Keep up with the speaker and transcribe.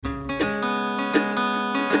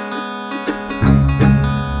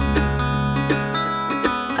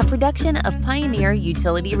production of Pioneer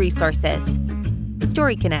Utility Resources.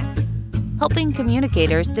 Story Connect, helping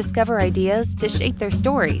communicators discover ideas to shape their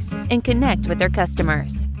stories and connect with their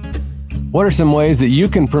customers. What are some ways that you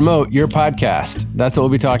can promote your podcast? That's what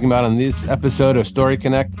we'll be talking about on this episode of Story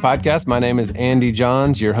Connect podcast. My name is Andy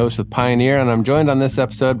Johns, your host with Pioneer, and I'm joined on this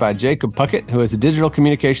episode by Jacob Puckett, who is a digital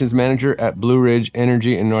communications manager at Blue Ridge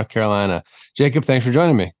Energy in North Carolina. Jacob, thanks for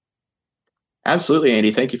joining me. Absolutely,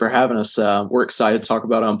 Andy. Thank you for having us. We're excited to talk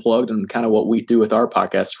about Unplugged and kind of what we do with our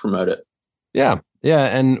podcast to promote it. Yeah.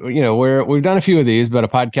 And we've done a few of these, but a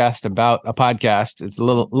podcast about a podcast. It's a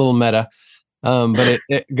little meta. But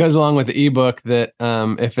it goes along with the ebook that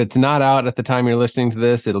if it's not out at the time you're listening to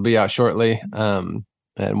this, it'll be out shortly. And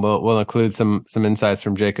we'll include some insights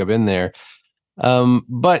from Jacob in there.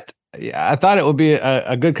 But I thought it would be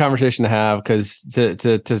a good conversation to have because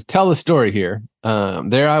to tell the story here.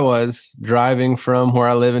 There I was driving from where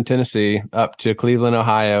I live in Tennessee up to Cleveland,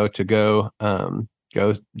 Ohio to go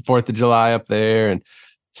 4th of July up there and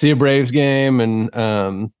see a Braves game and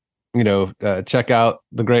check out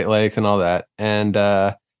the Great Lakes and all that. And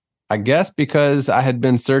I guess because I had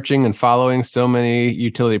been searching and following so many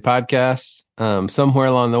utility podcasts, somewhere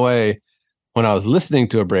along the way, when I was listening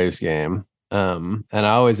to a Braves game, and I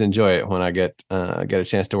always enjoy it when I get a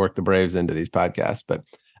chance to work the Braves into these podcasts. But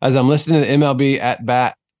as I'm listening to the MLB At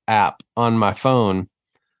Bat app on my phone,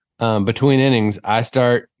 between innings, I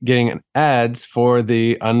start getting ads for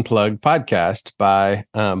the Unplugged podcast by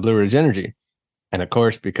Blue Ridge Energy. And of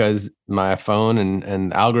course, because my phone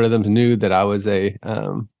and algorithms knew that I was a,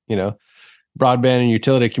 broadband and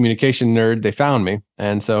utility communication nerd, they found me.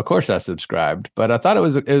 And so, of course, I subscribed. But I thought it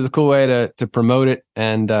was a cool way to promote it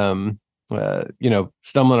and,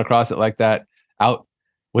 stumbling across it like that out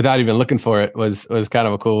without even looking for it was kind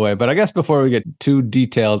of a cool way. But I guess before we get too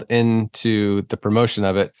detailed into the promotion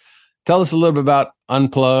of it, tell us a little bit about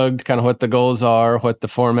Unplugged, kind of what the goals are, what the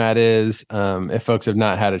format is, if folks have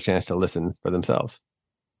not had a chance to listen for themselves.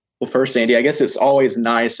 Well, first, Andy, I guess it's always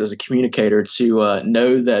nice as a communicator to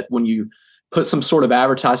know that when you put some sort of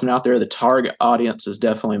advertisement out there, the target audience is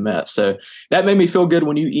definitely met. So that made me feel good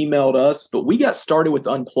when you emailed us. But we got started with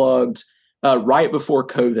Unplugged right before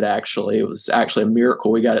COVID, actually. It was actually a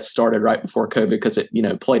miracle we got it started right before COVID because it,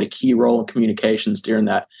 played a key role in communications during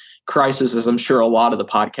that crisis, as I'm sure a lot of the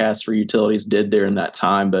podcasts for utilities did during that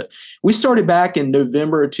time. But we started back in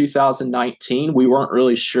November of 2019. We weren't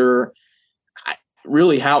really sure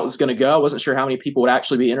really how it was going to go. I wasn't sure how many people would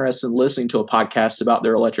actually be interested in listening to a podcast about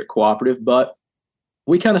their electric cooperative, but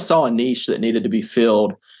we kind of saw a niche that needed to be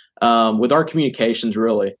filled with our communications,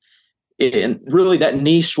 really. And really that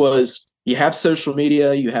niche was, you have social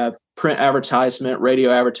media, you have print advertisement,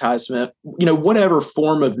 radio advertisement, whatever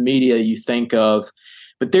form of media you think of.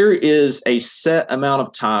 But there is a set amount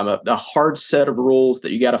of time, a hard set of rules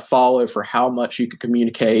that you got to follow for how much you can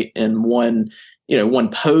communicate in one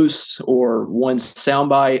post or one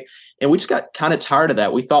soundbite. And we just got kind of tired of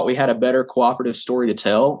that. We thought we had a better cooperative story to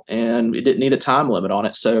tell, and it didn't need a time limit on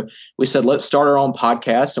it. So we said, let's start our own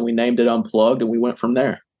podcast, and we named it Unplugged, and we went from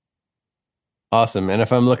there. Awesome. And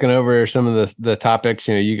if I'm looking over some of the topics,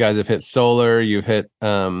 you guys have hit solar, you've hit,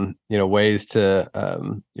 ways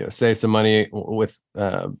to, save some money with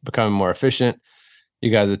becoming more efficient. You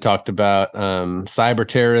guys have talked about cyber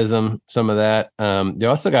terrorism, some of that. You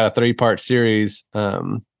also got a 3-part series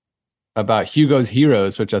about Hugo's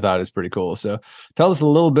Heroes, which I thought is pretty cool. So tell us a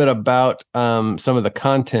little bit about some of the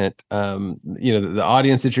content, the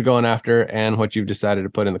audience that you're going after and what you've decided to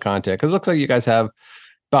put in the content. Because it looks like you guys have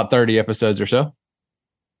about 30 episodes or so.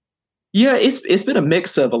 Yeah, it's been a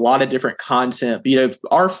mix of a lot of different content.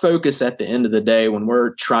 Our focus at the end of the day when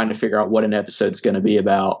we're trying to figure out what an episode's going to be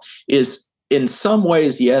about is, in some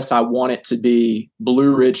ways, yes, I want it to be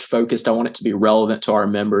Blue Ridge focused. I want it to be relevant to our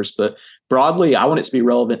members, but broadly, I want it to be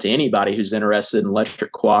relevant to anybody who's interested in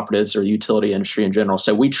electric cooperatives or the utility industry in general.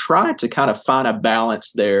 So we try to kind of find a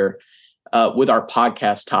balance there with our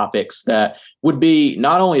podcast topics that would be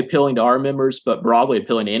not only appealing to our members, but broadly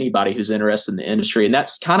appealing to anybody who's interested in the industry. And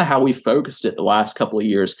that's kind of how we focused it the last couple of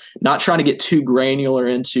years, not trying to get too granular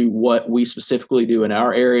into what we specifically do in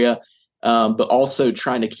our area, but also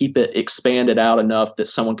trying to keep it expanded out enough that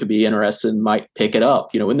someone could be interested and might pick it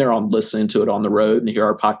up, when they're on listening to it on the road and hear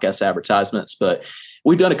our podcast advertisements. But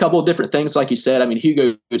we've done a couple of different things. Like you said,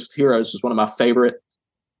 Hugo's Heroes was one of my favorite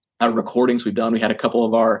recordings we've done. We had a couple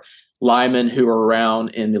of our linemen who were around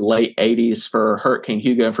in the late 80s for Hurricane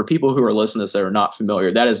Hugo. And for people who are listening to this that are not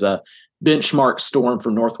familiar, that is a benchmark storm for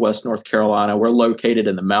Northwest North Carolina. We're located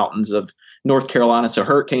in the mountains of North Carolina, so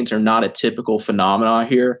hurricanes are not a typical phenomenon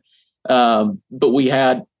here. But we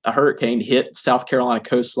had a hurricane hit South Carolina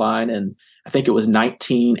coastline, and I think it was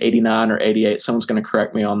 1989 or 88. Someone's going to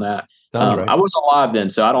correct me on that. Right. I wasn't alive then,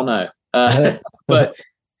 so I don't know.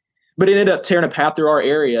 But it ended up tearing a path through our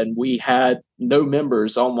area, and we had no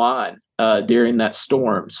members online during that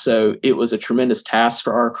storm. So it was a tremendous task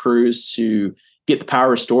for our crews to get the power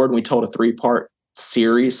restored. And we told a 3-part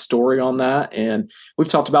series story on that. And we've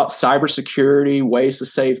talked about cybersecurity, ways to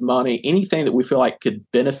save money, anything that we feel like could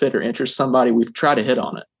benefit or interest somebody. We've tried to hit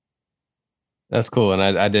on it. That's cool. And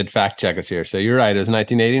I did fact check us here. So you're right. It was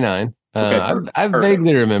 1989. Okay, I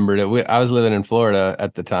vaguely remembered it. I was living in Florida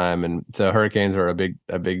at the time, and so hurricanes were a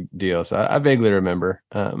big deal. So I vaguely remember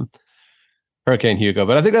Hurricane Hugo.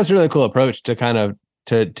 But I think that's a really cool approach to kind of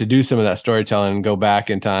to do some of that storytelling and go back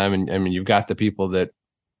in time. And I mean, you've got the people that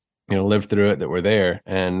lived through it, that were there,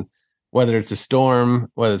 and whether it's a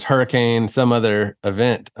storm, whether it's hurricane, some other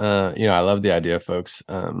event, I love the idea of folks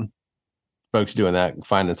doing that,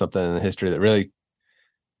 finding something in the history that really.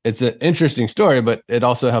 It's an interesting story, but it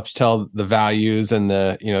also helps tell the values and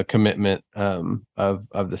the commitment of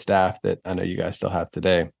the staff that I know you guys still have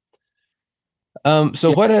today.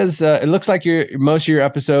 So what has it looks like most of your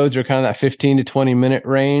episodes are kind of that 15 to 20 minute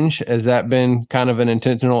range. Has that been kind of an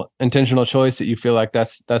intentional choice that you feel like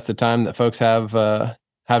that's the time that folks have to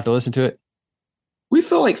listen to it? We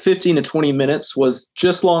feel like 15 to 20 minutes was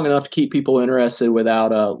just long enough to keep people interested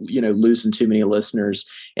without, losing too many listeners.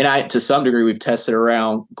 And to some degree, we've tested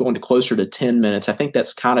around going to closer to 10 minutes. I think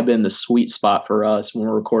that's kind of been the sweet spot for us when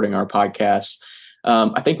we're recording our podcasts.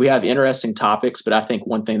 I think we have interesting topics, but I think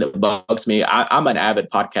one thing that bugs me, I'm an avid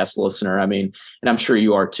podcast listener. I mean, and I'm sure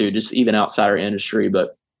you are too, just even outside our industry,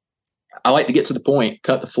 but I like to get to the point,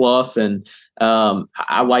 cut the fluff. And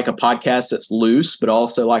I like a podcast that's loose, but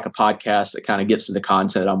also like a podcast that kind of gets to the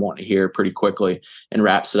content I'm wanting to hear pretty quickly and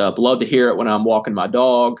wraps it up. Love to hear it when I'm walking my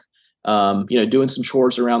dog, doing some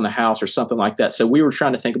chores around the house or something like that. So we were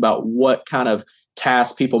trying to think about what kind of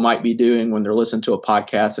tasks people might be doing when they're listening to a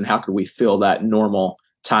podcast and how could we fill that normal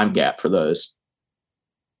time gap for those.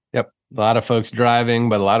 Yep. A lot of folks driving,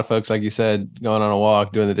 but a lot of folks, like you said, going on a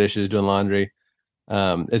walk, doing the dishes, doing laundry.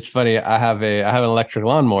 It's funny. I have an electric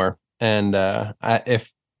lawnmower, and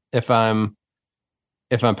if I'm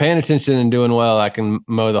paying attention and doing well, I can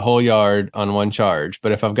mow the whole yard on one charge.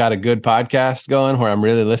 But if I've got a good podcast going where I'm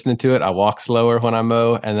really listening to it, I walk slower when I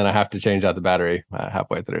mow, and then I have to change out the battery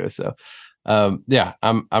halfway through. So, I'm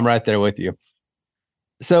right there with you.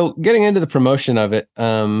 So getting into the promotion of it,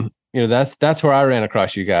 that's where I ran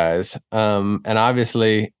across you guys. And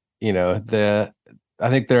obviously, I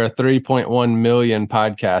think there are 3.1 million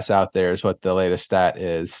podcasts out there is what the latest stat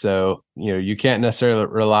is. So, you can't necessarily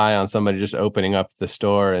rely on somebody just opening up the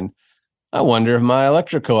store and I wonder if my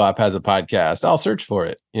electric co-op has a podcast. I'll search for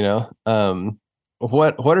it.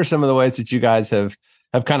 What are some of the ways that you guys have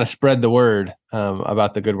kind of spread the word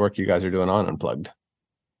about the good work you guys are doing on Unplugged?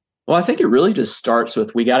 Well, I think it really just starts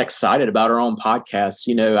with, we got excited about our own podcasts.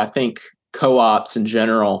 I think co-ops in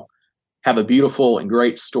general have a beautiful and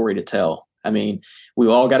great story to tell. I mean, we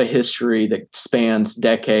all got a history that spans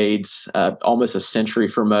decades, almost a century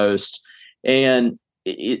for most. And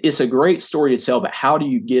it's a great story to tell, but how do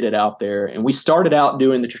you get it out there? And we started out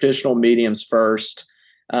doing the traditional mediums first,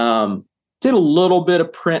 did a little bit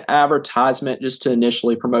of print advertisement just to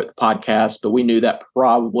initially promote the podcast, but we knew that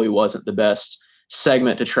probably wasn't the best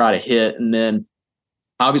segment to try to hit. And then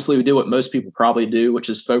obviously we did what most people probably do, which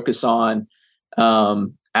is focus on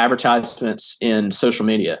advertisements in social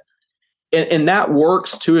media. And that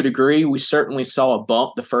works to a degree. We certainly saw a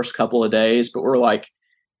bump the first couple of days, but we're like,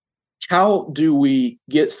 how do we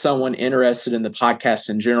get someone interested in the podcast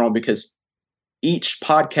in general? Because each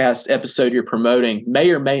podcast episode you're promoting may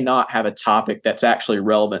or may not have a topic that's actually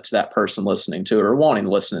relevant to that person listening to it or wanting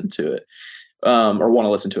to listen to it, or want to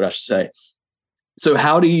listen to it, I should say. So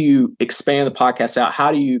how do you expand the podcast out?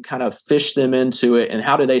 How do you kind of fish them into it? And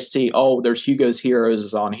how do they see, oh, there's Hugo's Heroes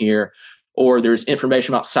is on here, or there's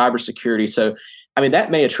information about cybersecurity? So, I mean,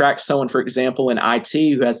 that may attract someone, for example, in IT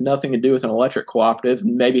who has nothing to do with an electric cooperative,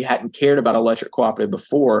 maybe hadn't cared about electric cooperative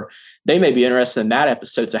before. They may be interested in that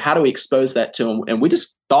episode. So how do we expose that to them? And we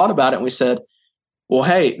just thought about it and we said, well,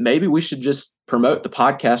 hey, maybe we should just promote the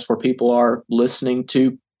podcast where people are listening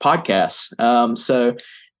to podcasts. So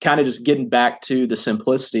kind of just getting back to the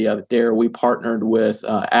simplicity of it there, we partnered with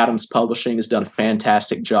Adams Publishing, has done a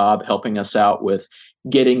fantastic job helping us out with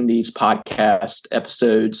getting these podcast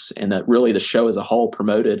episodes and really the show as a whole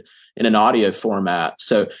promoted in an audio format.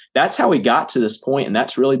 So that's how we got to this point, and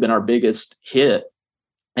that's really been our biggest hit.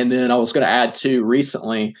 And then I was going to add too,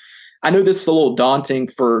 recently, I know this is a little daunting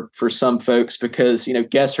for some folks because,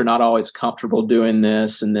 guests are not always comfortable doing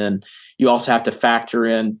this. And then you also have to factor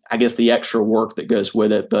in, I guess, the extra work that goes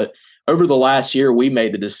with it. But over the last year, we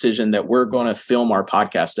made the decision that we're going to film our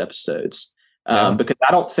podcast episodes. Because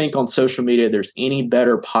I don't think on social media there's any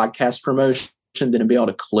better podcast promotion than to be able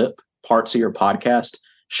to clip parts of your podcast,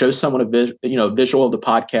 show someone a visual of the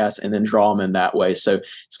podcast, and then draw them in that way. So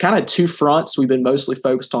it's kind of two fronts. We've been mostly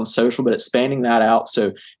focused on social, but expanding that out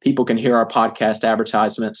so people can hear our podcast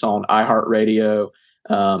advertisements on iHeart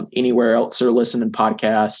anywhere else they're listening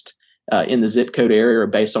podcast in the zip code area or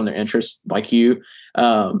based on their interests, like you.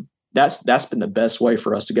 That's been the best way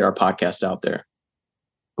for us to get our podcast out there.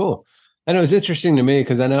 Cool. And it was interesting to me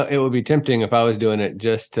because I know it would be tempting if I was doing it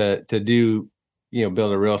just to do,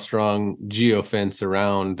 build a real strong geofence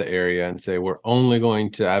around the area and say, we're only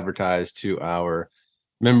going to advertise to our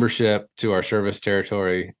membership, to our service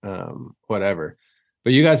territory, whatever.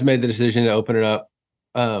 But you guys made the decision to open it up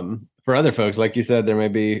for other folks. Like you said, there may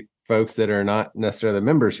be folks that are not necessarily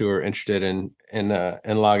members who are interested in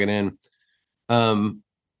logging in.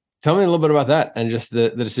 Tell me a little bit about that and just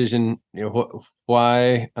the decision,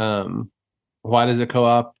 why does a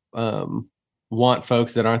co-op want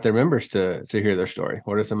folks that aren't their members to hear their story?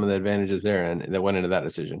 What are some of the advantages there and that went into that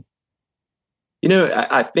decision?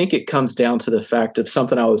 I think it comes down to the fact of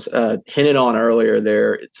something I was hinted on earlier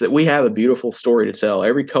there. It's that we have a beautiful story to tell.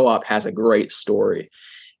 Every co-op has a great story.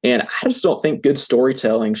 And I just don't think good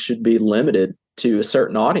storytelling should be limited to a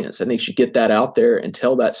certain audience. I think you should get that out there and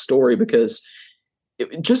tell that story, because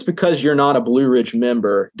just because you're not a Blue Ridge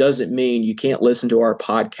member doesn't mean you can't listen to our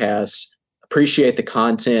podcasts, appreciate the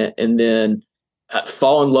content, and then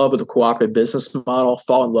fall in love with the cooperative business model,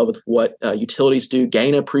 fall in love with what utilities do,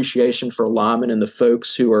 gain appreciation for linemen and the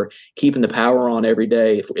folks who are keeping the power on every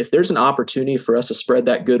day. If there's an opportunity for us to spread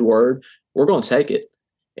that good word, we're going to take it.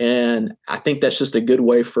 And I think that's just a good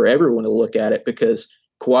way for everyone to look at it, because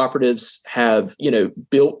cooperatives have,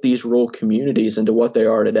 built these rural communities into what they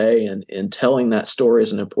are today, and telling that story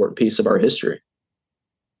is an important piece of our history.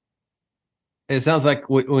 It sounds like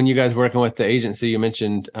when you guys working with the agency, you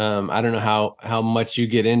mentioned, I don't know how much you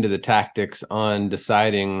get into the tactics on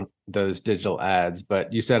deciding those digital ads,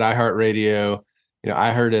 but you said iHeartRadio,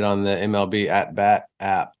 I heard it on the MLB at Bat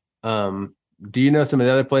app. Do you know some of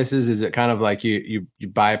the other places? Is it kind of like you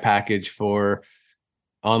buy a package for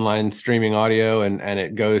online streaming audio and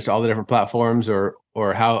it goes to all the different platforms, or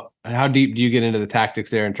how deep do you get into the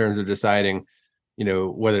tactics there in terms of deciding,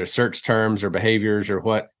 whether it's search terms or behaviors or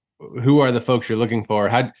who are the folks you're looking for?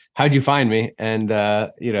 How'd you find me? And,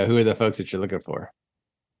 who are the folks that you're looking for?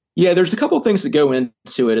 Yeah, there's a couple of things that go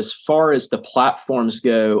into it. As far as the platforms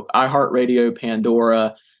go, iHeartRadio,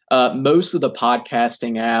 Pandora, most of the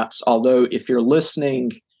podcasting apps, although if you're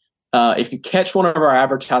listening, if you catch one of our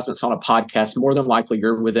advertisements on a podcast, more than likely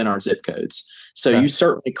you're within our zip codes. So You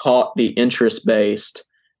certainly caught the interest-based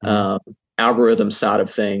algorithm side of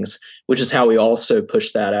things, which is how we also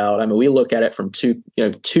push that out. I mean, we look at it from two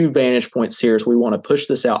vantage points here. Is we want to push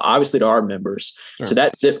this out, obviously, to our members. Sure. So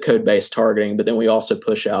that's zip code-based targeting, but then we also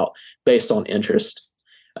push out based on interest.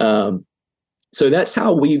 So that's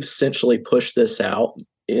how we've essentially pushed this out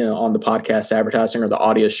on the podcast advertising or the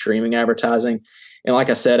audio streaming advertising. And like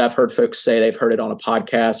I said, I've heard folks say they've heard it on a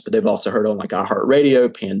podcast, but they've also heard it on like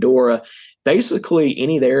iHeartRadio, Pandora. Basically,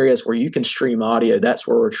 any of the areas where you can stream audio, that's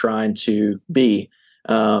where we're trying to be,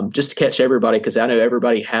 just to catch everybody, because I know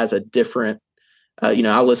everybody has a different,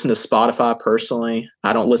 I listen to Spotify personally.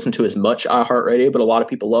 I don't listen to as much iHeartRadio, but a lot of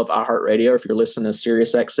people love iHeartRadio if you're listening to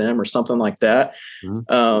SiriusXM or something like that.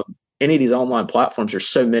 Mm-hmm. Any of these online platforms, there's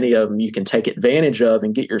so many of them you can take advantage of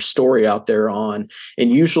and get your story out there on. And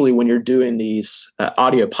usually when you're doing these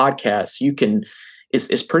audio podcasts,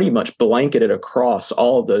 it's pretty much blanketed across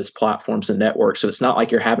all of those platforms and networks. So it's not like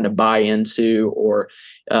you're having to buy into or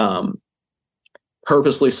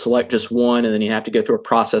purposely select just one, and then you have to go through a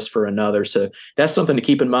process for another. So that's something to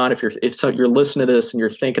keep in mind. If you're listening to this and you're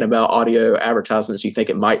thinking about audio advertisements, you think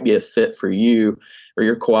it might be a fit for you or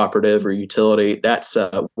your cooperative or utility, that's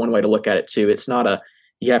one way to look at it too. It's not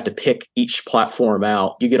you have to pick each platform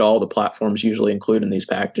out. You get all the platforms usually included in these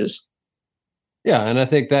packages. Yeah. And I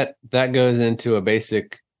think that goes into a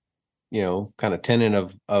basic, kind of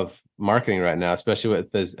tenet of marketing right now, especially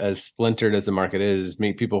with as splintered as the market is,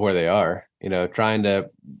 meet people where they are, trying to,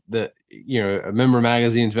 a member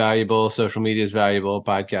magazine's valuable, social media is valuable,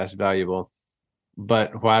 podcast is valuable,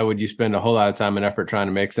 but why would you spend a whole lot of time and effort trying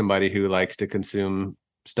to make somebody who likes to consume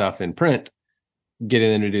stuff in print, getting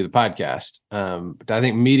them to do the podcast? But I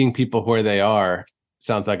think meeting people where they are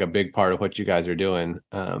sounds like a big part of what you guys are doing,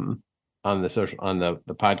 on the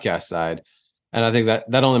podcast side. And I think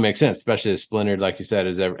that only makes sense, especially as splintered, like you said,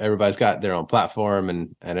 is everybody's got their own platform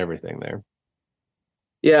and everything there.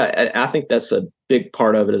 Yeah, I think that's a big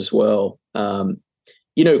part of it as well.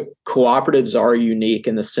 cooperatives are unique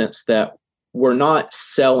in the sense that we're not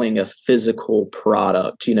selling a physical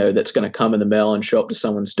product, that's going to come in the mail and show up to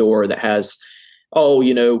someone's door that has,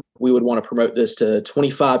 we would want to promote this to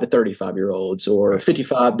 25 to 35-year-olds or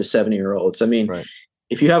 55 to 70-year-olds. I mean,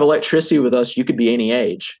 if you have electricity with us, you could be any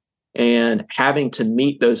age. And having to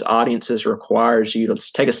meet those audiences requires you to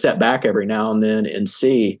take a step back every now and then and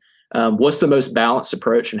see what's the most balanced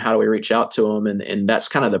approach and how do we reach out to them. And that's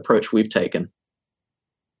kind of the approach we've taken.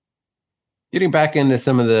 Getting back into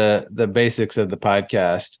some of the basics of the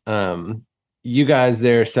podcast, you guys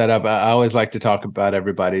there set up. I always like to talk about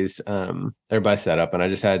everybody's setup, and I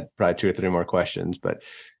just had probably 2 or 3 more questions. But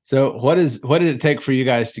so what did it take for you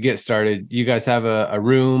guys to get started? You guys have a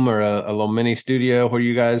room or a little mini studio where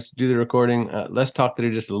you guys do the recording. Let's talk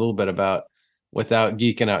through just a little bit about, without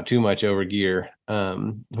geeking out too much over gear,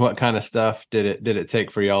 what kind of stuff did it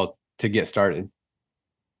take for y'all to get started?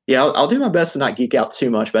 Yeah, I'll do my best to not geek out too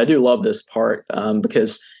much, but I do love this part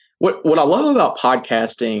because what I love about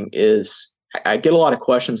podcasting is I get a lot of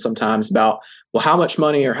questions sometimes about, well, how much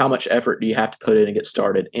money or how much effort do you have to put in to get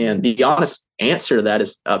started? And the honest answer to that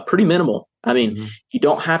is pretty minimal. I mean, you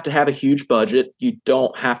don't have to have a huge budget. You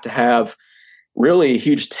don't have to have really a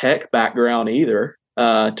huge tech background either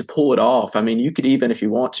to pull it off. I mean, you could even, if you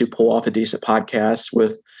want to, pull off a decent podcast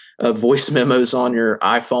with voice memos on your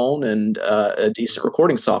iPhone and a decent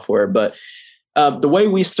recording software. But the way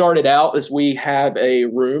we started out is we have a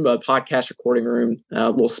room, a podcast recording room, a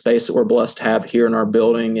little space that we're blessed to have here in our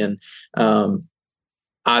building. And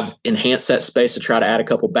I've enhanced that space to try to add a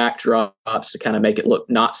couple backdrops to kind of make it look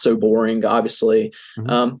not so boring, obviously.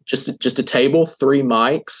 Just a table, 3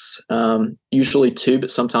 mics, usually 2,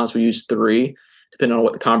 but sometimes we use 3, depending on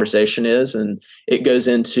what the conversation is. And it goes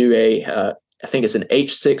into I think it's an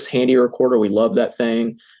H6 handy recorder. We love that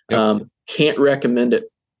thing. Can't recommend it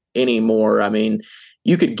anymore. I mean,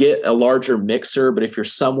 you could get a larger mixer, but if you're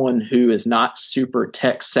someone who is not super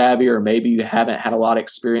tech savvy, or maybe you haven't had a lot of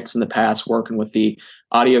experience in the past working with the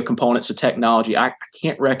audio components of technology, I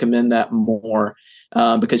can't recommend that more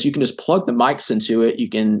because you can just plug the mics into it. You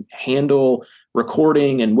can handle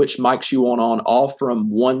recording and which mics you want on, all from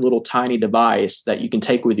one little tiny device that you can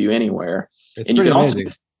take with you anywhere. And you can amazing.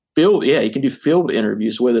 Also you can do field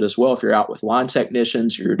interviews with it as well if you're out with line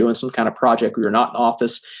technicians or you're doing some kind of project where you're not in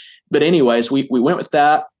office. But anyways, we went with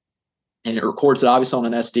that, and it records it obviously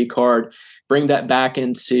on an SD card. Bring that back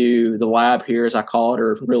into the lab here, as I call it,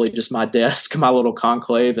 or really just my desk, my little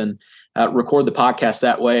conclave, and record the podcast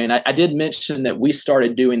that way. And I did mention that we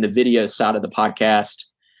started doing the video side of the podcast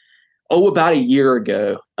about a year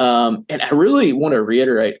ago. And I really want to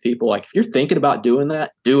reiterate to people, like, if you're thinking about doing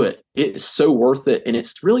that, do it. It is so worth it. And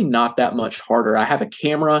it's really not that much harder. I have a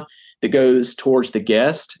camera that goes towards the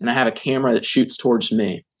guest, and I have a camera that shoots towards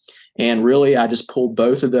me. And really, I just pull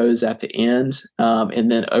both of those at the end and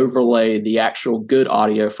then overlay the actual good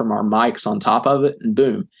audio from our mics on top of it, and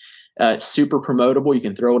boom. It's super promotable. You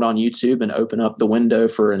can throw it on YouTube and open up the window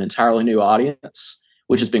for an entirely new audience,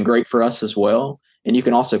 which has been great for us as well. And you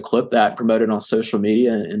can also clip that, promote it on social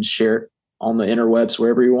media, and share it on the interwebs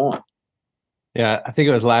wherever you want. Yeah, I think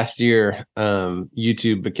it was last year,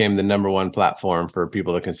 YouTube became the #1 platform for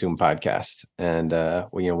people to consume podcasts. And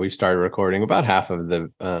we've started recording about half of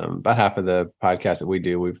the podcasts that we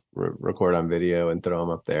do. We record on video and throw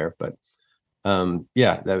them up there. But and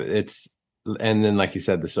then, like you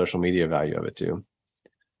said, the social media value of it too.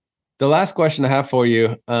 The last question I have for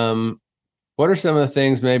you, what are some of the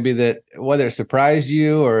things maybe that, whether it surprised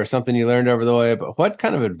you or something you learned over the way, but what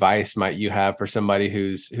kind of advice might you have for somebody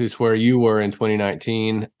who's where you were in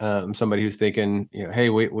 2019, somebody who's thinking, hey,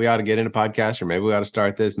 we ought to get into podcasts, or maybe we ought to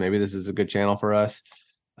start this, maybe this is a good channel for us,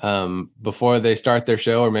 before they start their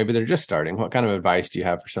show, or maybe they're just starting? What kind of advice do you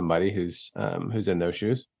have for somebody who's in those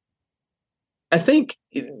shoes? I think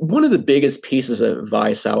one of the biggest pieces of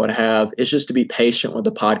advice I would have is just to be patient with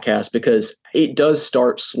the podcast, because it does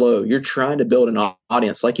start slow. You're trying to build an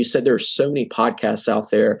audience. Like you said, there are so many podcasts out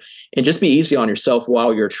there, and just be easy on yourself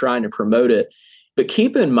while you're trying to promote it. But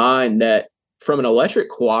keep in mind that from an electric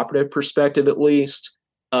cooperative perspective, at least,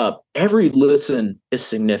 every listen is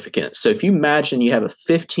significant. So if you imagine you have a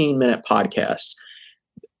 15-minute podcast,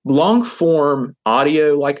 long form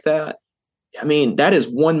audio like that, I mean, that is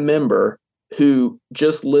one member who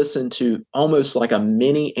just listened to almost like a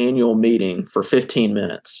mini annual meeting for 15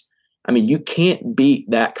 minutes. I mean, you can't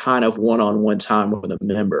beat that kind of one-on-one time with a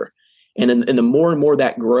member. And the more and more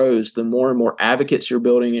that grows, the more and more advocates you're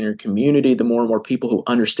building in your community, the more and more people who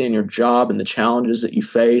understand your job and the challenges that you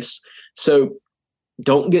face. So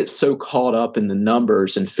don't get so caught up in the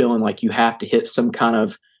numbers and feeling like you have to hit some kind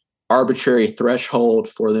of arbitrary threshold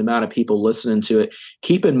for the amount of people listening to it.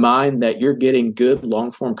 Keep in mind that you're getting good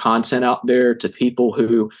long-form content out there to people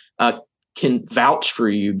who can vouch for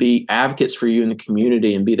you, be advocates for you in the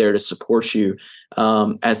community, and be there to support you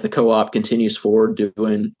as the co-op continues forward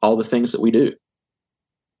doing all the things that we do.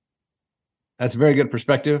 That's a very good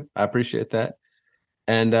perspective. I appreciate that.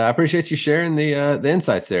 And I appreciate you sharing the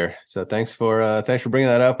insights there. So thanks for bringing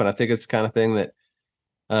that up. And I think it's the kind of thing that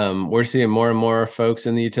we're seeing more and more folks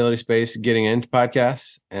in the utility space getting into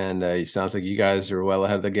podcasts. And it sounds like you guys are well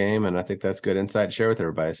ahead of the game. And I think that's good insight to share with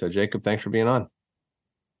everybody. So Jacob, thanks for being on.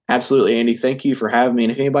 Absolutely, Andy. Thank you for having me.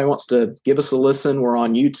 And if anybody wants to give us a listen, we're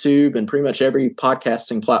on YouTube and pretty much every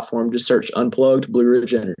podcasting platform. Just search Unplugged Blue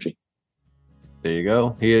Ridge Energy. There you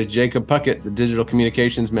go. He is Jacob Puckett, the Digital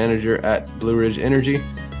Communications Manager at Blue Ridge Energy.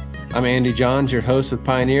 I'm Andy Johns, your host with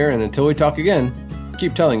Pioneer, and until we talk again,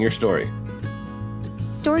 keep telling your story.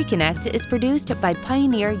 Story Connect is produced by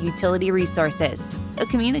Pioneer Utility Resources, a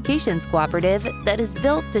communications cooperative that is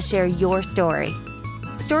built to share your story.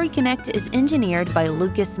 Story Connect is engineered by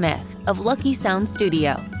Lucas Smith of Lucky Sound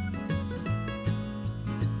Studio.